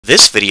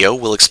This video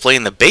will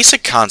explain the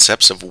basic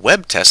concepts of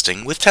web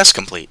testing with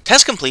TestComplete.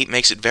 TestComplete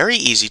makes it very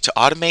easy to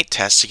automate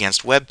tests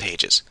against web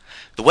pages.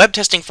 The web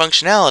testing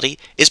functionality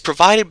is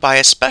provided by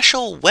a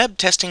special web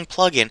testing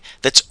plugin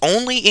that's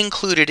only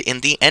included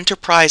in the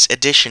Enterprise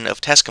edition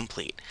of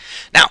TestComplete.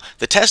 Now,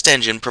 the test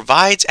engine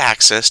provides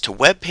access to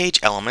web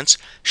page elements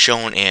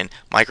shown in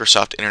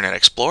Microsoft Internet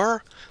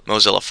Explorer,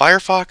 Mozilla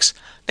Firefox,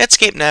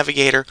 Netscape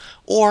Navigator,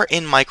 or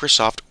in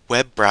Microsoft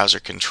Web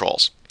Browser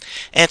controls.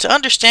 And to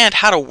understand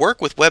how to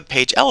work with web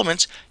page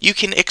elements, you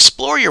can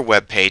explore your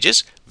web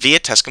pages via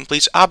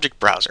TestComplete's object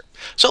browser.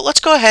 So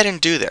let's go ahead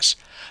and do this.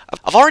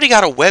 I've already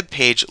got a web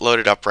page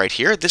loaded up right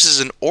here. This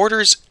is an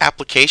orders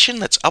application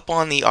that's up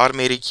on the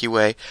Automated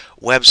QA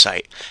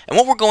website. And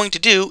what we're going to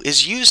do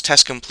is use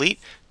TestComplete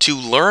to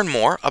learn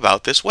more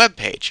about this web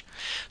page.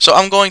 So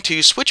I'm going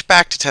to switch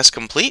back to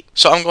TestComplete.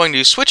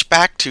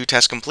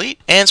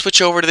 And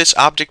switch over to this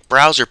object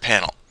browser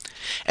panel.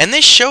 And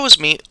this shows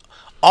me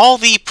all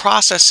the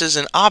processes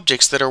and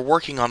objects that are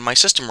working on my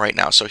system right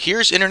now. So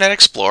here's Internet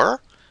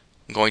Explorer.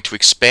 I'm going to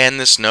expand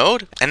this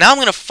node, and now I'm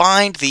going to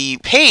find the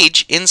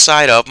page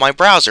inside of my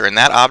browser, and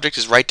that object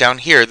is right down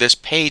here, this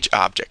page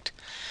object.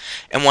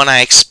 And when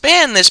I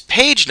expand this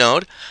page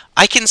node,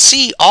 I can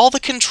see all the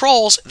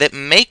controls that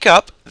make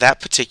up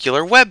that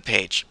particular web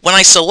page. When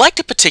I select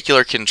a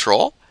particular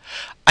control,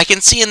 I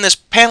can see in this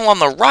panel on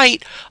the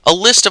right a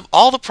list of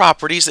all the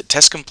properties that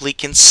TestComplete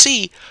can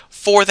see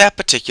for that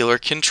particular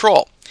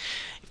control.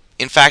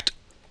 In fact,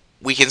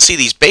 we can see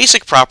these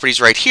basic properties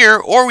right here,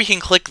 or we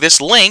can click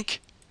this link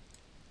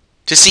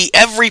to see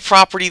every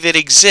property that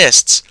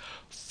exists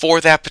for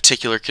that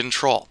particular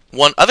control.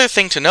 One other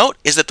thing to note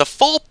is that the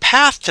full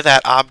path to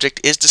that object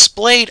is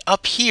displayed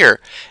up here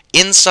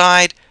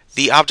inside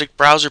the object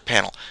browser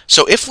panel.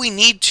 So if we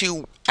need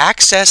to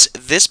access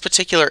this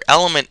particular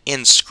element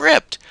in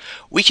script,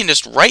 we can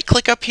just right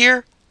click up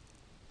here,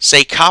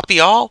 say copy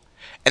all,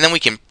 and then we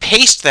can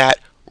paste that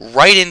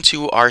right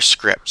into our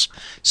scripts.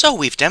 So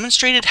we've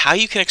demonstrated how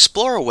you can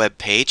explore a web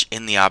page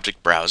in the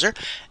object browser,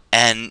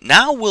 and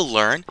now we'll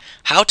learn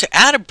how to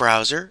add a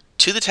browser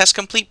to the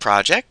TestComplete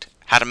project,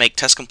 how to make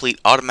TestComplete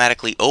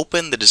automatically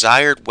open the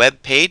desired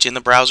web page in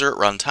the browser at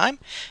runtime,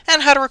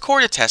 and how to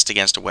record a test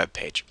against a web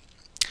page.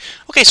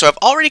 Okay, so I've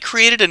already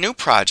created a new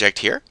project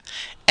here,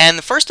 and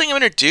the first thing I'm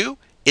going to do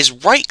is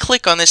right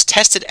click on this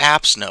tested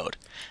apps node,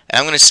 and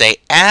I'm going to say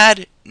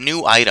add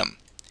new item.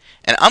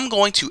 And I'm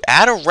going to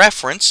add a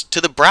reference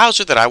to the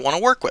browser that I want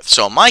to work with.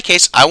 So in my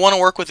case, I want to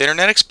work with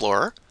Internet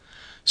Explorer.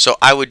 So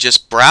I would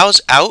just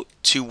browse out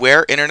to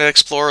where Internet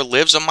Explorer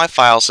lives on my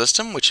file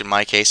system, which in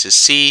my case is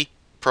C,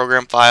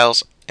 Program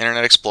Files,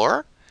 Internet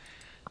Explorer.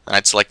 And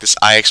I'd select this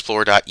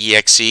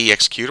iexplorer.exe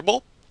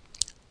executable.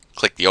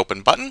 Click the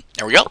Open button.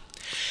 There we go.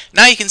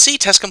 Now you can see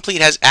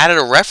TestComplete has added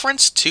a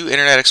reference to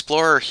Internet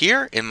Explorer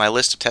here in my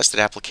list of tested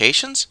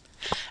applications.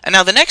 And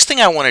now the next thing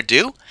I want to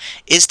do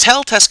is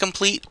tell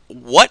TestComplete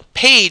what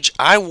page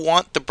I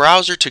want the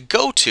browser to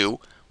go to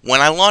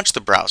when I launch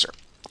the browser.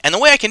 And the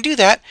way I can do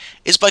that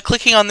is by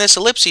clicking on this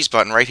ellipses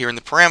button right here in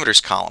the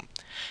parameters column.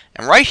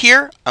 And right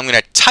here, I'm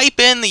going to type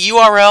in the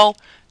URL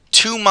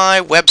to my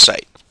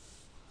website.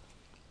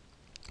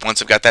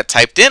 Once I've got that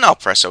typed in, I'll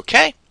press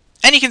OK.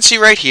 And you can see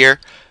right here,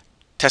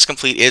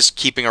 TestComplete is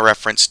keeping a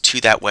reference to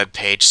that web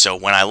page. So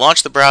when I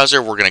launch the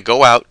browser, we're going to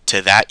go out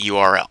to that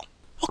URL.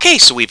 Okay,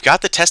 so we've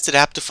got the tested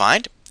app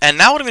defined, and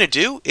now what I'm going to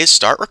do is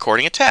start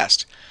recording a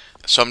test.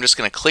 So I'm just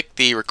going to click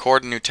the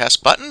Record a New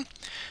Test button.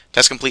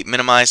 TestComplete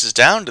minimizes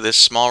down to this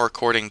small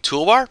recording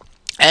toolbar.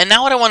 And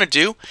now what I want to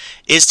do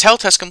is tell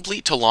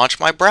TestComplete to launch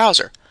my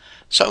browser.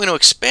 So I'm going to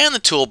expand the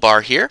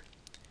toolbar here.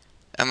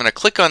 I'm going to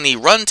click on the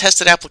Run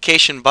Tested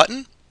Application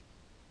button,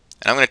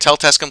 and I'm going to tell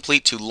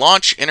TestComplete to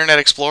launch Internet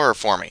Explorer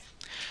for me.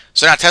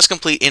 So now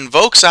TestComplete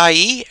invokes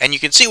IE, and you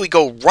can see we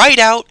go right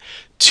out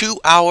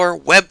to our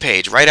web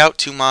page, right out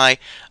to my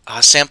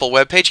sample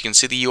web page. You can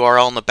see the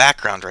URL in the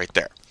background right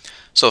there.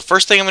 So the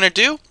first thing I'm going to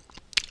do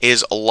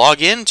is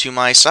log in to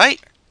my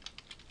site,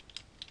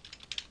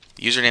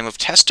 username of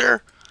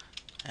tester,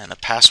 and the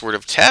password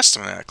of test.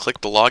 I'm going to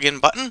click the login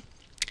button.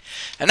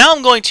 And now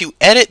I'm going to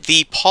edit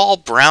the Paul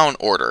Brown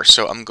order.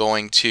 So I'm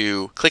going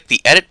to click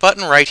the edit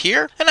button right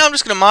here, and now I'm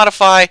just going to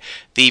modify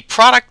the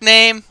product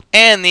name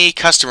and the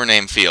customer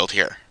name field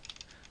here.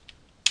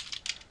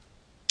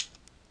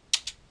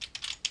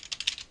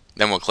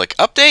 Then we'll click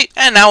Update,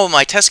 and now with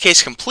my test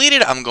case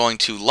completed, I'm going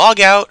to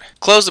log out,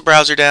 close the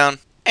browser down,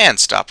 and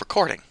stop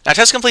recording. Now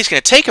TestComplete is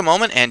going to take a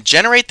moment and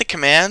generate the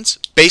commands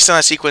based on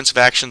a sequence of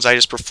actions I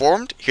just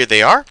performed. Here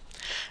they are.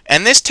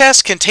 And this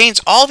test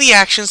contains all the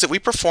actions that we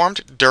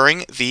performed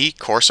during the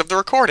course of the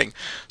recording.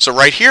 So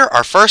right here,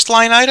 our first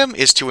line item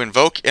is to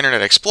invoke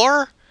Internet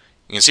Explorer.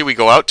 You can see we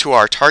go out to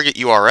our target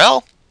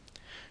URL.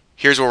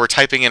 Here's where we're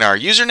typing in our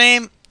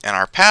username and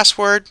our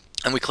password.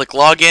 And we click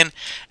Login,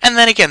 and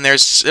then again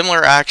there's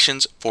similar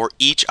actions for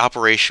each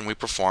operation we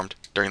performed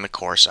during the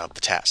course of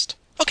the test.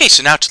 Okay,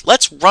 so now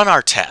let's run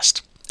our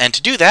test. And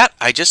to do that,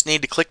 I just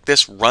need to click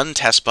this Run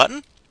Test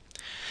button.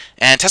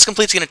 And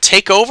TestComplete is going to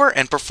take over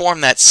and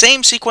perform that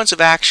same sequence of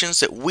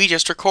actions that we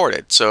just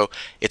recorded. So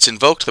it's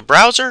invoked the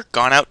browser,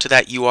 gone out to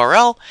that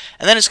URL,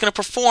 and then it's going to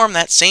perform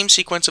that same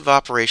sequence of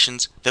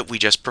operations that we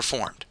just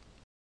performed.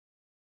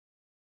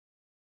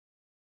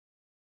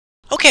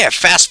 Okay, I've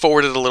fast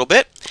forwarded a little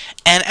bit,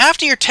 and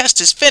after your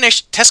test is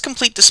finished,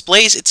 TestComplete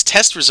displays its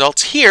test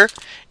results here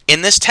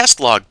in this test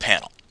log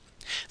panel.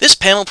 This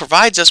panel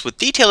provides us with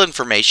detailed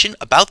information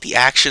about the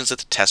actions that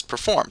the test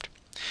performed.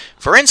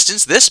 For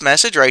instance, this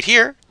message right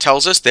here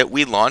tells us that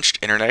we launched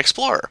Internet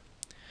Explorer.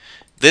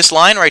 This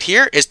line right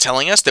here is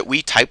telling us that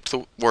we typed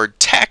the word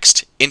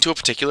text into a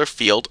particular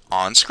field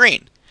on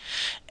screen.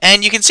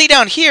 And you can see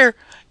down here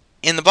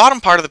in the bottom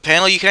part of the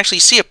panel, you can actually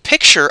see a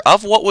picture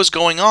of what was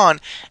going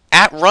on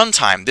at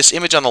runtime. This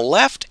image on the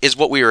left is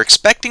what we were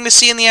expecting to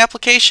see in the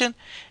application,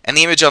 and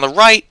the image on the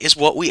right is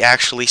what we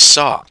actually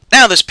saw.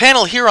 Now, this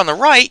panel here on the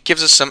right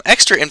gives us some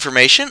extra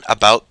information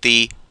about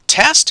the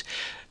test.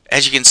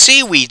 As you can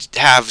see, we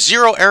have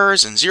 0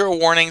 errors and 0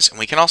 warnings, and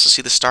we can also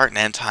see the start and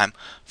end time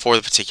for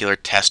the particular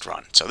test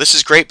run. So this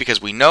is great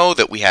because we know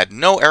that we had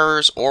no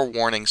errors or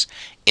warnings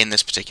in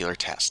this particular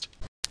test.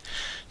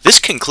 This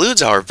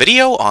concludes our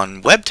video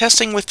on web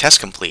testing with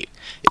TestComplete.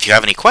 If you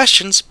have any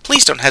questions,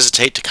 please don't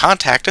hesitate to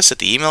contact us at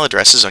the email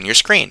addresses on your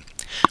screen.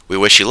 We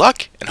wish you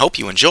luck and hope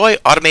you enjoy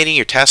automating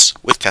your tests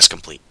with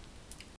TestComplete.